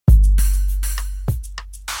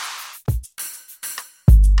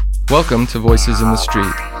Welcome to Voices in the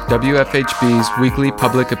Street, WFHB's weekly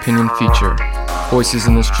public opinion feature. Voices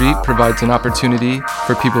in the Street provides an opportunity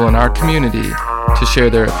for people in our community to share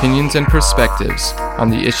their opinions and perspectives on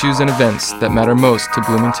the issues and events that matter most to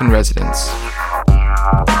Bloomington residents.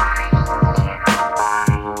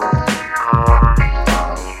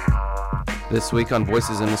 This week on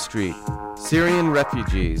Voices in the Street, Syrian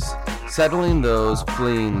refugees, settling those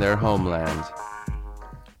fleeing their homeland.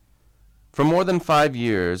 For more than 5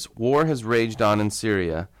 years, war has raged on in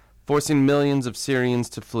Syria, forcing millions of Syrians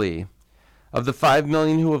to flee. Of the 5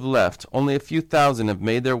 million who have left, only a few thousand have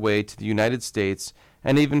made their way to the United States,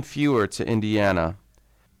 and even fewer to Indiana.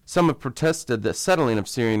 Some have protested the settling of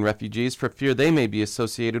Syrian refugees for fear they may be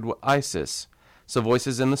associated with ISIS. So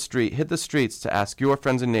Voices in the Street hit the streets to ask your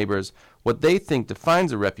friends and neighbors what they think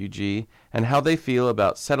defines a refugee and how they feel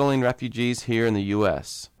about settling refugees here in the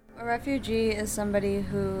U.S. A refugee is somebody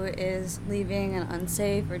who is leaving an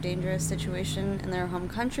unsafe or dangerous situation in their home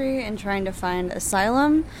country and trying to find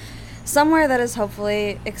asylum somewhere that is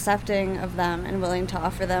hopefully accepting of them and willing to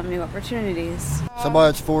offer them new opportunities. Somebody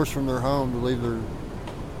that's forced from their home to leave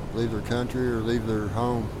their country or leave their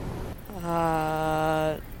home.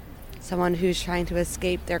 Someone who's trying to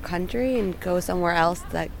escape their country and go somewhere else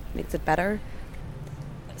that makes it better.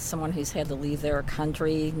 Someone who's had to leave their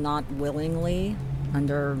country not willingly,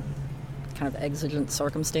 under kind of exigent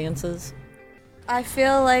circumstances. I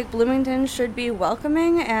feel like Bloomington should be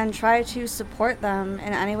welcoming and try to support them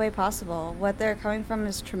in any way possible. What they're coming from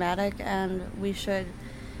is traumatic, and we should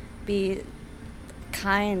be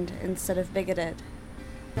kind instead of bigoted.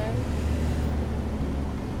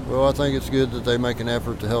 Well, I think it's good that they make an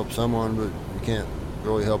effort to help someone, but you can't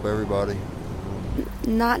really help everybody.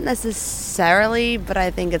 Not necessarily, but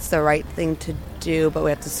I think it's the right thing to do, but we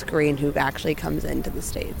have to screen who actually comes into the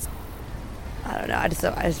States. I don't know, I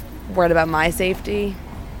just worried about my safety.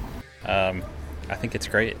 I think it's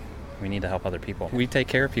great. We need to help other people. We take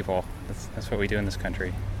care of people. That's what we do in this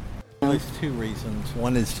country. There's two reasons.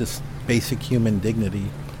 One is just basic human dignity,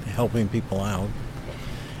 helping people out.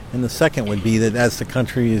 And the second would be that as the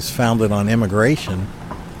country is founded on immigration,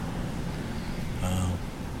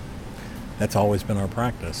 that's always been our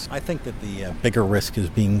practice. I think that the bigger risk is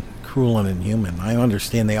being cruel and inhuman. I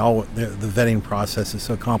understand the vetting process is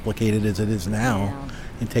so complicated as it is now. Yeah.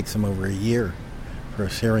 It takes them over a year for a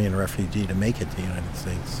Syrian refugee to make it to the United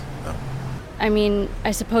States. So. I mean, I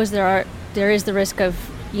suppose there is the risk of,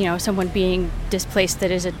 someone being displaced that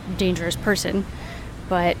is a dangerous person,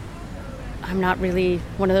 but I'm not really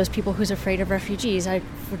one of those people who's afraid of refugees. I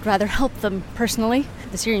would rather help them personally.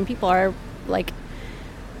 The Syrian people are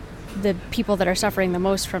the people that are suffering the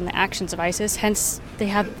most from the actions of ISIS, hence they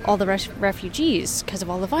have all the refugees because of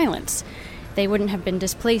all the violence. They wouldn't have been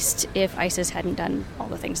displaced if ISIS hadn't done all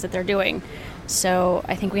the things that they're doing. So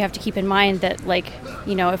I think we have to keep in mind that,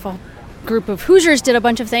 if a group of Hoosiers did a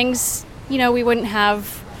bunch of things, we wouldn't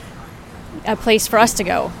have a place for us to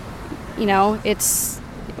go. It's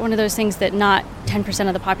one of those things that not 10%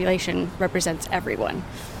 of the population represents everyone.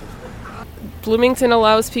 Bloomington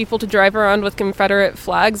allows people to drive around with Confederate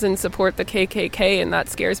flags and support the KKK, and that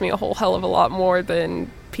scares me a whole hell of a lot more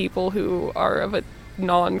than people who are of a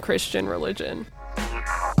non-Christian religion.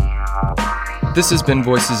 This has been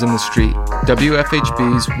Voices in the Street,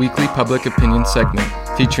 WFHB's weekly public opinion segment,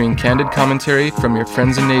 featuring candid commentary from your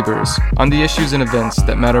friends and neighbors on the issues and events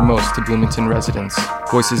that matter most to Bloomington residents.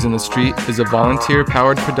 Voices in the Street is a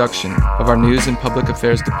volunteer-powered production of our News and Public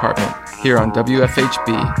Affairs Department here on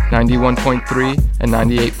WFHB 91.3 and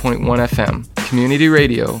 98.1 FM, community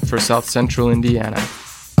radio for South Central Indiana.